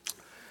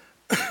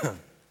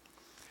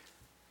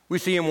 We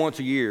see him once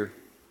a year,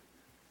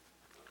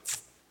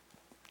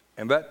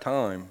 and that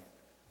time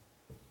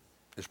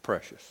is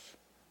precious.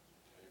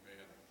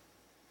 Amen.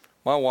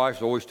 My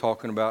wife's always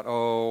talking about,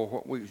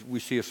 we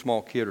see a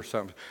small kid or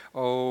something.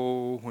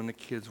 Oh, when the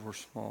kids were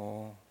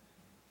small.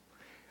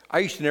 I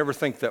used to never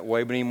think that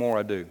way, but anymore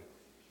I do.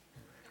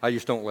 I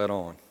just don't let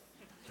on.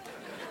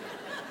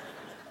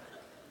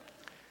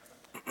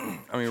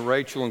 I mean,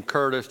 Rachel and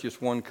Curtis,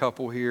 just one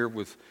couple here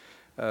with,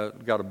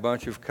 got a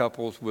bunch of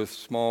couples with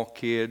small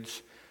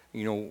kids.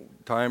 You know,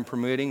 time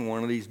permitting,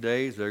 one of these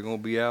days they're going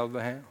to be out of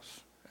the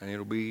house, and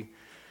it'll be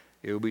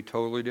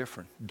totally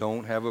different.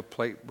 Don't have a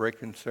plate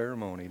breaking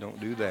ceremony. Don't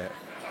do that.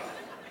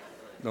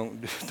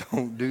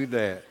 Don't do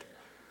that.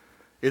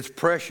 It's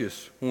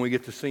precious when we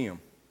get to see them.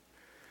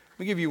 Let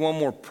me give you one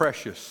more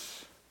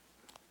precious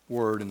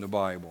word in the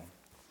Bible.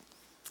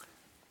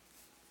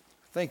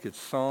 I think it's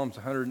Psalms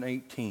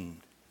 118.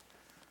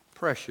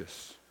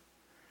 Precious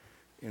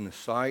in the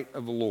sight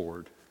of the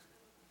Lord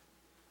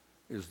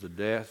is the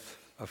death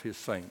of his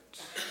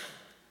saints.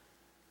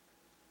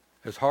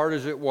 As hard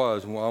as it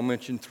was, and I'll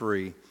mention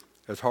 3,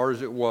 as hard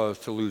as it was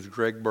to lose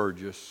Greg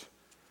Burgess,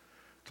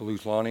 to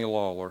lose Lonnie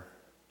Lawler,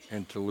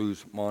 and to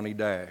lose Monty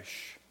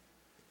Dash,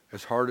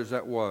 as hard as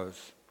that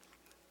was,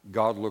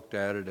 God looked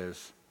at it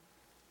as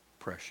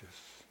precious.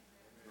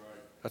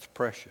 That's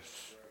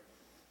precious.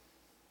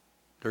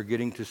 They're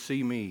getting to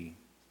see me,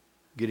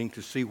 getting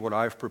to see what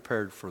I've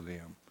prepared for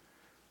them.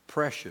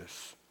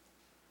 Precious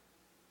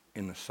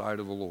in the sight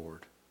of the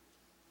Lord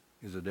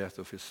is the death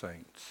of his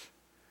saints.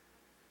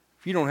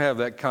 If you don't have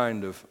that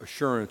kind of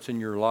assurance in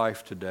your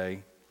life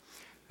today,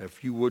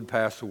 if you would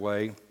pass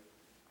away,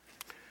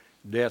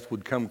 death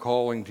would come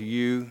calling to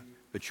you,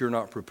 but you're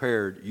not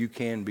prepared, you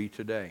can be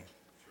today.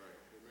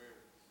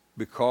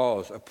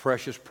 Because a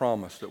precious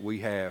promise that we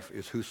have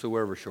is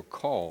whosoever shall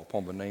call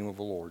upon the name of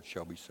the Lord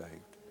shall be saved.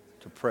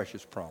 It's a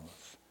precious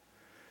promise.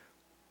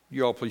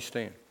 You all please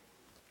stand.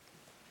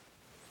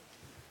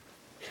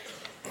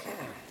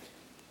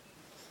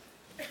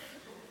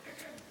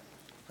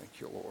 Thank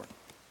you, Lord.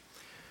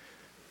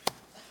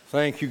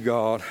 Thank you,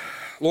 God.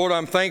 Lord,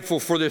 I'm thankful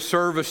for this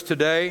service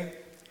today.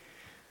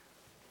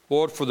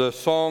 Lord, for the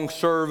song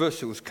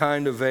service, it was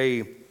kind of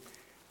a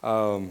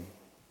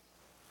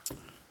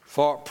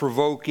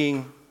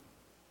thought-provoking,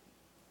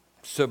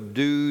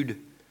 subdued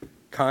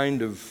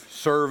kind of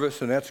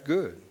service, and that's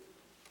good.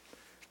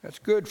 That's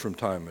good from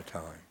time to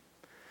time.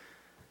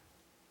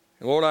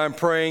 And Lord, I'm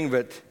praying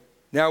that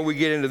now we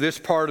get into this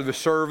part of the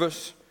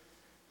service,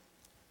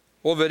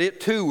 well, that it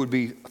too would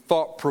be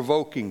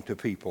thought-provoking to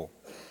people.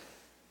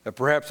 That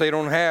perhaps they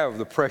don't have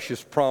the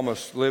precious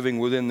promise living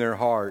within their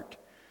heart,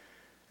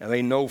 and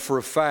they know for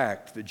a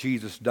fact that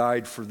Jesus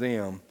died for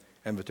them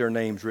and that their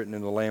name's written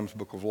in the Lamb's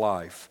Book of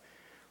Life.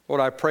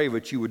 Lord, I pray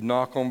that you would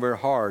knock on their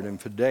heart, and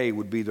today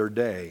would be their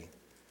day.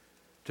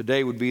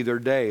 Today would be their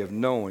day of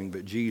knowing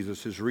that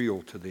Jesus is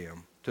real to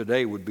them.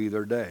 Today would be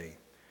their day.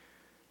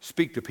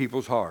 Speak to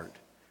people's heart,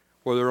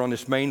 whether on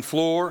this main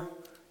floor,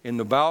 in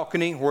the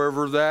balcony,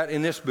 wherever that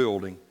in this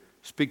building.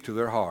 Speak to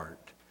their heart.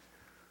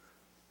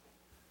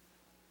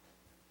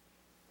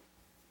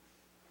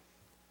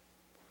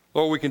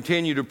 Lord, we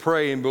continue to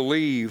pray and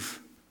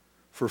believe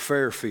for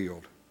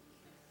Fairfield.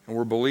 And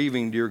we're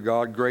believing, dear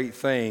God, great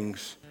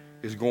things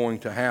is going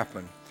to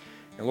happen.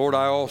 And Lord,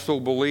 I also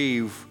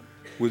believe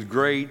with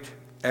great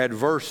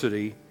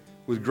adversity,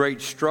 with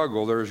great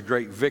struggle, there is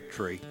great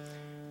victory.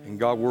 And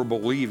God, we're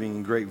believing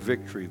in great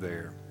victory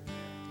there.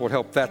 Lord,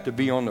 help that to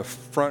be on the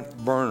front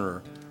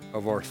burner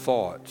of our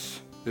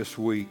thoughts this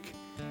week.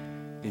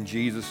 In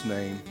Jesus'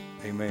 name,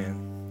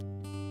 amen.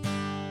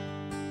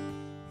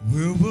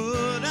 Where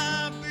would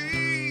I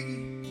be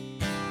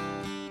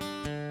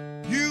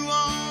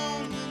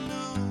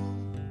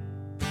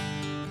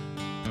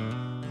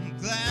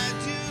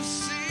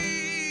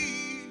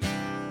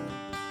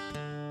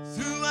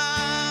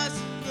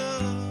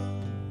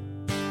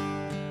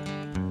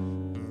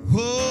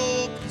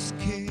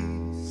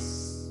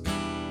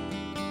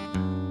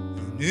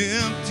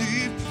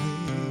empty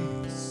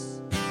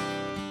place,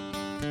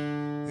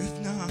 if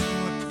not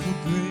for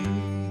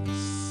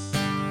grace,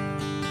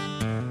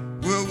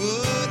 where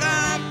would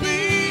I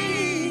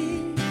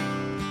be?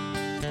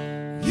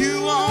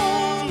 You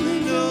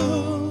only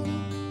know.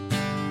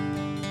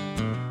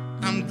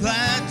 I'm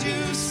glad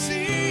you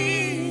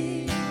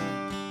see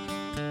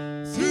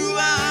through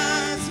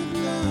eyes of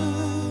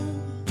love,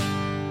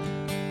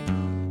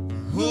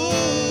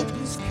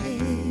 hopeless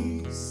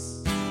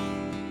case,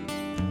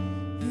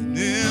 an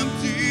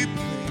empty place,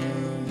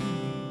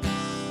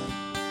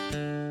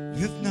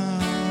 if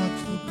not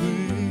for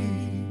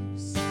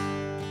grace.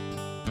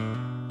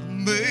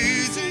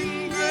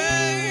 Amazing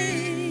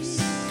grace,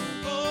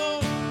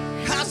 oh,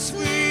 how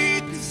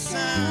sweet the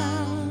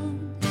sound.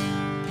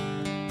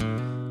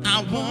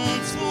 I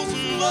once was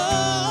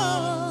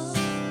lost,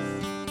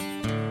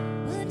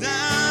 but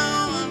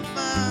now I'm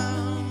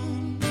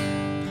found.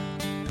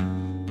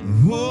 A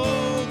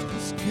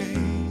hopeless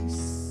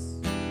case,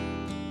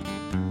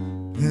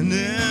 an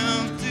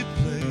empty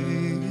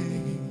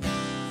place,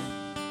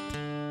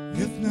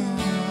 if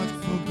not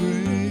for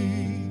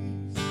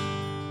grace.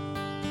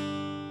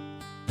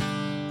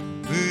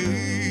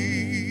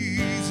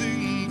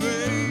 Amazing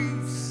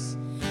grace,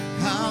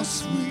 how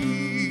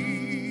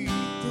sweet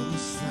the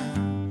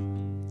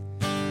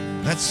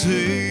sound that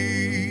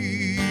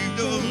saved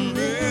a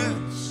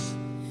wretch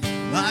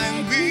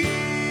like me.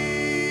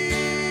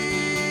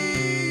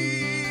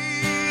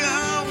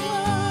 I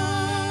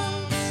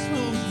once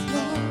was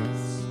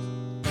lost,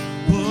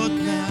 but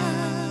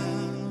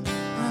now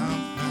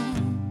I'm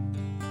found.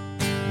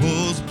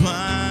 Was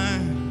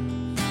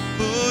blind,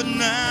 but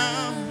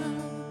now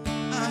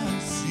I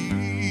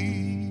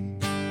see.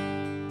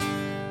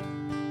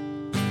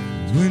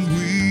 When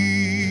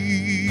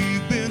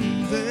we've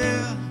been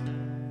there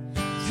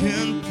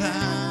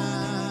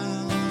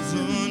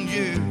 10,000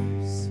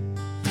 years,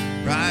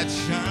 bright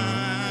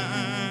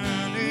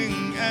shining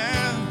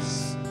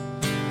as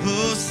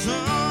the sun,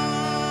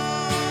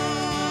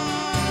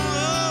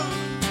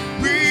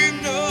 we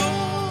know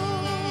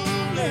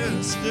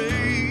less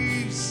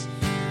days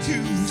to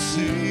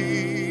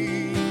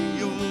sing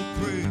your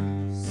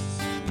praise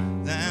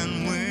than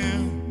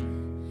when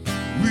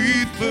we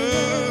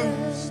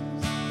first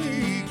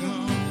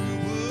begun. Where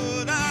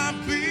would I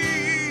be?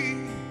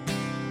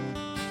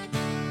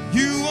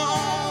 You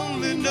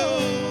only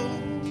know.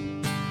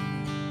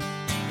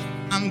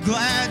 I'm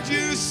glad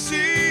you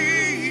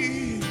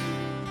see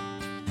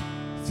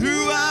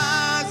through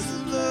eyes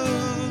of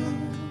love,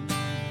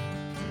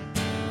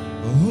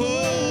 a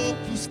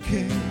hopeless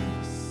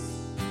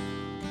case,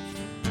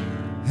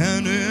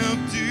 an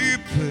empty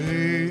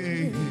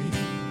place,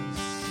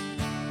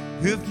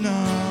 if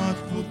not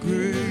for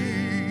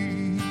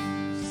grace.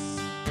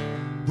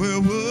 Where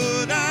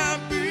would I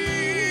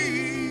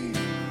be?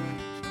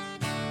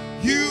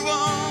 You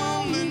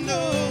only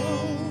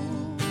know.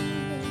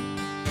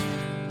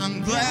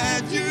 I'm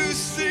glad you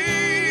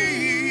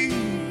see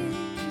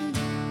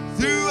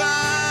through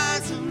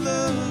eyes of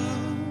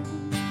love,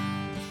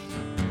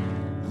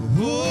 a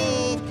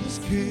hopeless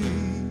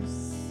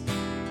case,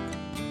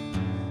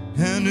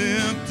 an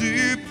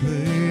empty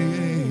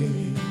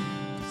place,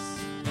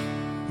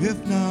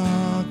 if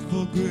not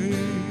for grace.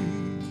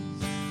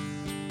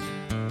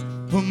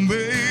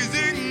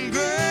 Amazing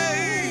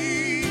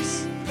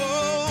grace,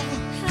 oh,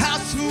 how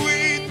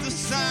sweet the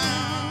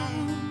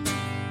sound.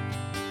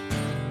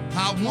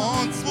 I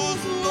once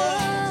was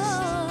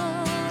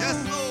lost, yes,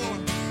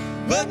 Lord,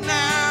 but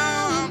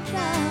now I'm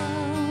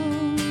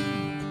found.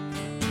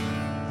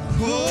 A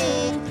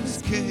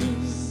hopeless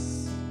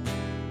case,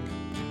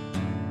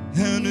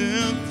 an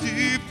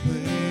empty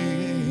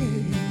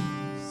place,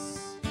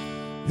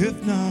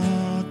 if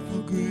not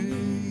for grace.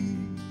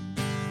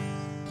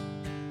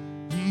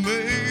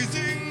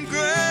 Amazing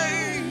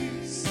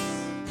grace,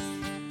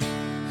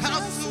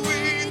 how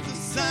sweet the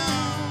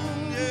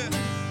sound, yes.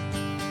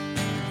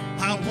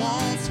 I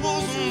once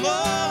was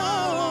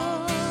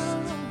lost,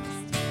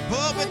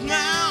 but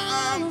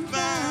now I'm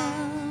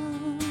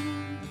found.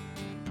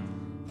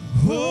 A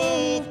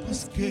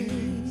hopeless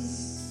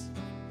case,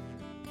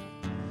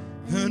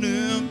 an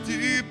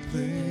empty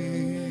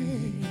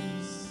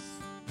place,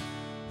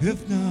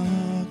 if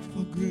not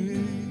for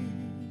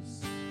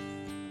grace.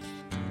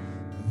 A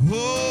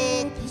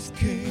hopeless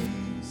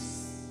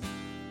case,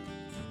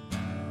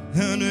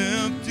 an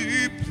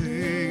empty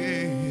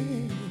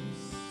place,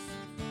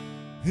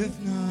 if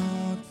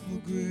not for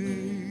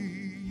grace.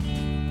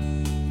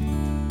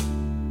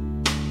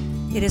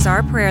 It is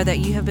our prayer that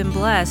you have been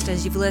blessed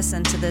as you've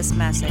listened to this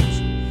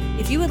message.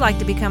 If you would like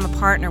to become a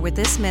partner with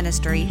this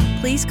ministry,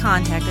 please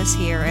contact us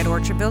here at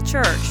Orchardville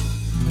Church.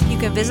 You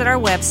can visit our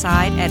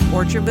website at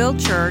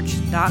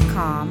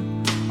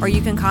orchardvillechurch.com, or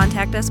you can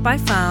contact us by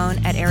phone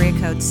at area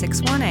code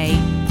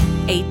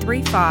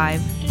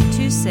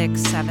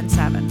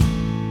 618-835-2677.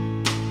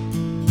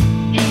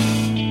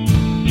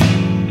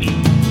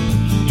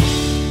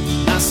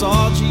 I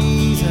saw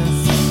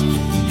Jesus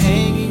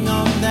hanging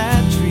on that